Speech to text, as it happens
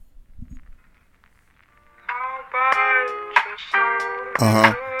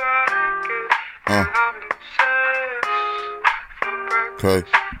Uh-huh. Okay.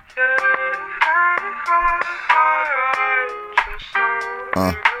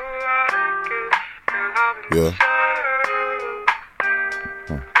 Yeah.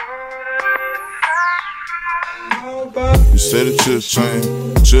 You said that you'll change,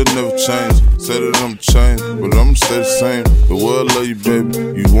 but you'll never change. Said that I'ma change, but I'ma stay the same. The world love you,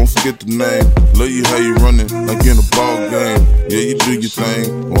 baby, you won't forget the name. Love you how you running, like in a ball game. Yeah, you do your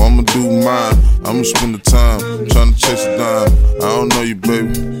thing, well I'ma do mine. I'ma spend the time, tryna chase a dime. I don't know you,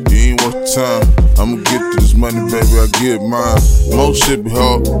 baby, you ain't worth the time. I'ma get to this money, baby, I get mine. Most shit be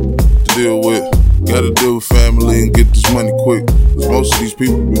hard to deal with. Gotta deal with family and get this money quick. Cause most of these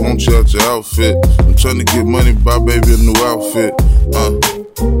people be want you out your outfit. I'm tryna get money, buy baby a new outfit.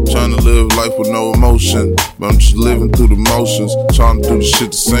 Tryna live life with no emotion, but I'm just living through the motions. Tryna do the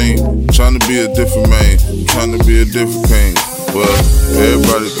shit the same. Tryna be a different man, tryna be a different king. Well,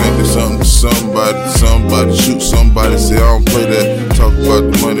 everybody think it's something to somebody. Somebody shoot somebody, say I don't play that. Talk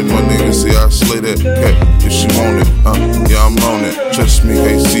about the money, my nigga, say I slay that cat if she want it. Yeah, I'm on it. Trust me,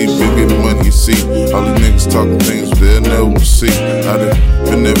 Kaeci, bigger the money you see. All these niggas talking things they'll never see. I done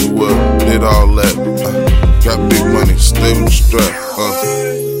been everywhere, did all that. Got big money, stay with the strap.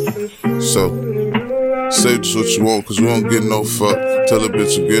 So, say just what you want, cause we don't get no fuck. Tell a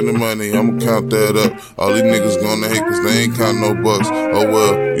bitch you get the money, I'ma count that up. All these niggas gonna hate cause they ain't count no bucks. Oh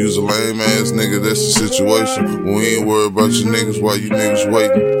well, you's a lame ass nigga, that's the situation. We ain't worried about you niggas while you niggas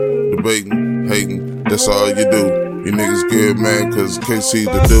waiting, debating, hating, that's all you do. You niggas get mad cause Kaeci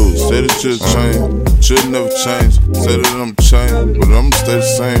the dude. Say that you'll change, but you'll never change. Say that I'ma change, but I'ma stay the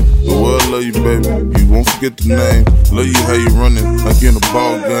same. The world love you, baby, you won't forget the name. Love you how you running, like in a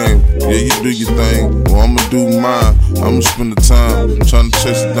ball game. Yeah, you do your thing, well I'ma do mine. I'ma spend the time, tryna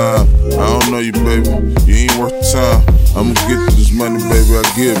chase a dime. I don't know you, baby, you ain't worth the time. I'ma get to this money, baby, I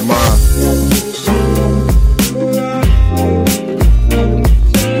get mine.